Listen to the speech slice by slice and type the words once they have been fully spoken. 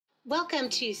Welcome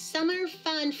to Summer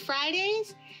Fun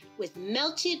Fridays with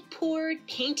melted poured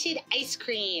painted ice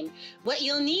cream. What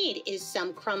you'll need is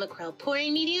some Chromacryl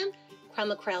pouring medium,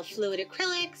 Chromacryl fluid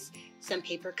acrylics, some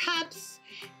paper cups,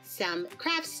 some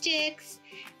craft sticks,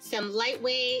 some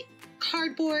lightweight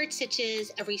cardboard such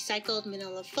as a recycled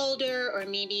manila folder or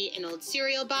maybe an old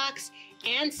cereal box,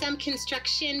 and some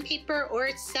construction paper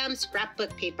or some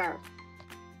scrapbook paper.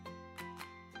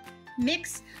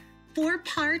 Mix 4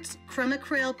 parts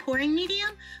Chromacryl pouring medium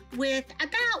with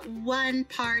about 1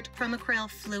 part Chromacryl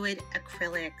fluid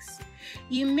acrylics.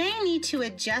 You may need to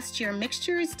adjust your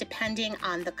mixtures depending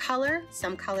on the color.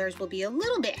 Some colors will be a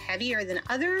little bit heavier than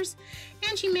others,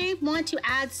 and you may want to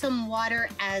add some water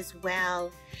as well.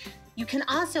 You can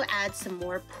also add some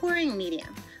more pouring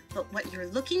medium, but what you're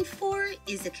looking for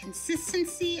is a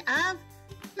consistency of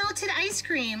melted ice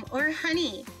cream or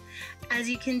honey. As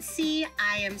you can see,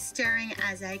 I am stirring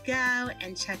as I go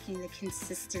and checking the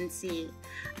consistency.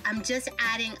 I'm just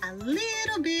adding a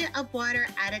little bit of water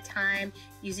at a time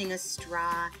using a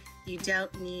straw. You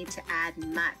don't need to add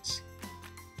much.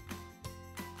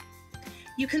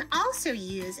 You can also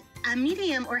use a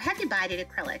medium or heavy-bodied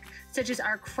acrylic, such as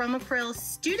our Chromacryl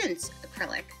Students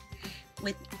acrylic.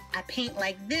 With a paint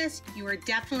like this, you are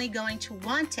definitely going to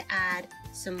want to add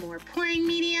some more pouring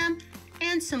medium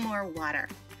and some more water.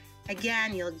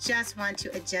 Again, you'll just want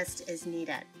to adjust as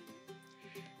needed.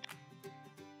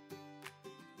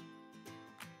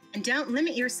 And don't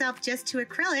limit yourself just to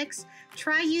acrylics.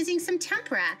 Try using some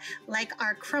tempera, like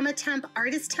our Chromatemp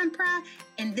Artist Tempera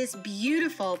in this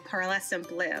beautiful pearlescent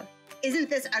blue. Isn't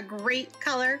this a great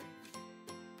color?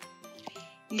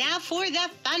 Now for the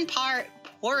fun part,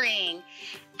 pouring.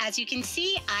 As you can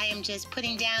see, I am just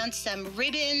putting down some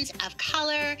ribbons of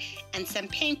color and some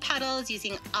paint puddles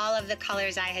using all of the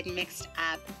colors I had mixed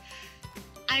up.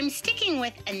 I'm sticking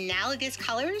with analogous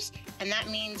colors, and that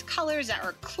means colors that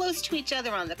are close to each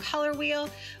other on the color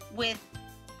wheel with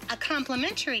a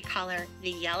complementary color, the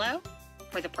yellow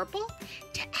or the purple,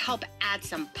 to help add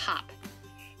some pop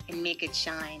and make it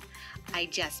shine. I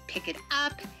just pick it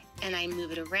up and I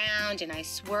move it around and I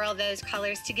swirl those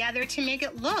colors together to make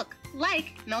it look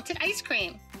like melted ice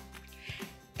cream.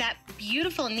 That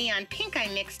beautiful neon pink I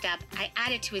mixed up, I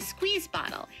added to a squeeze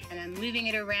bottle, and I'm moving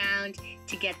it around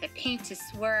to get the paint to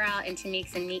swirl and to make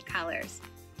some neat colors.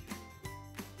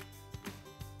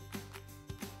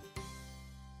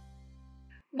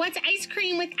 What's ice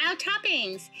cream without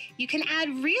toppings? You can add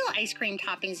real ice cream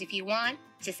toppings if you want.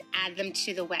 Just add them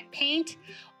to the wet paint,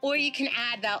 or you can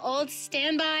add the old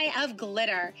standby of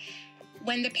glitter.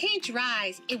 When the paint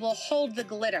dries, it will hold the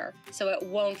glitter so it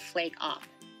won't flake off.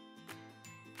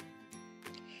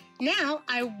 Now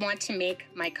I want to make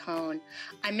my cone.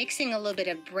 I'm mixing a little bit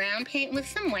of brown paint with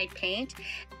some white paint,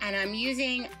 and I'm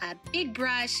using a big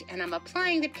brush and I'm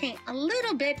applying the paint a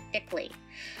little bit thickly.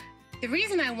 The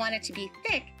reason I want it to be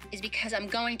thick is because I'm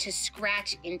going to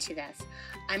scratch into this.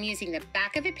 I'm using the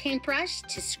back of a paintbrush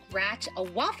to scratch a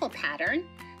waffle pattern,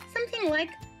 something like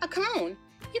a cone.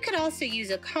 You could also use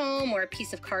a comb or a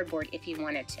piece of cardboard if you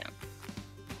wanted to.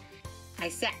 I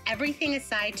set everything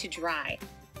aside to dry.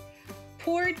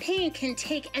 Poured paint can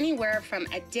take anywhere from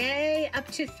a day up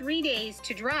to 3 days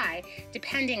to dry,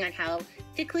 depending on how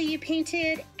thickly you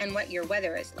painted and what your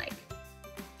weather is like.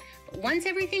 But once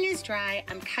everything is dry,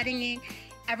 I'm cutting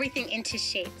everything into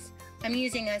shapes. I'm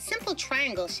using a simple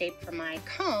triangle shape for my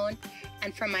cone,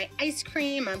 and for my ice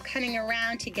cream, I'm cutting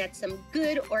around to get some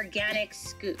good organic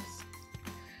scoops.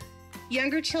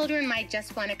 Younger children might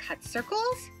just want to cut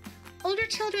circles. Older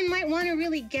children might want to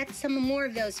really get some more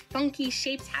of those funky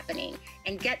shapes happening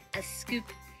and get a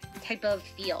scoop type of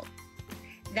feel.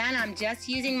 Then I'm just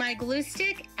using my glue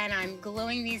stick and I'm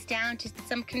gluing these down to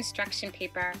some construction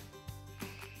paper.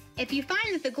 If you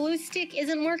find that the glue stick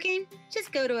isn't working,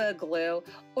 just go to a glue,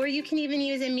 or you can even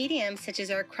use a medium such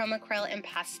as our Chromacryl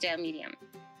Impasto medium.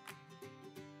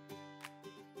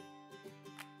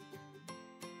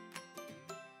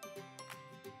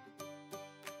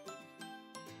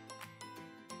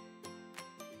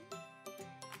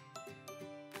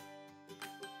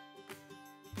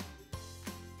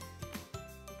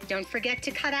 Don't forget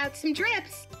to cut out some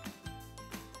drips.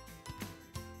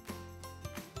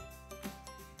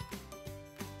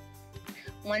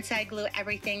 Once I glue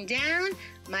everything down,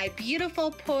 my beautiful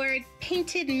poured,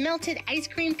 painted, melted ice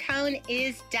cream cone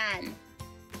is done.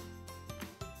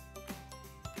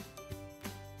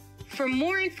 For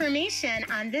more information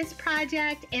on this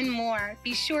project and more,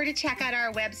 be sure to check out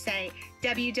our website,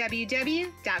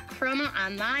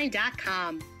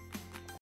 www.chromaonline.com.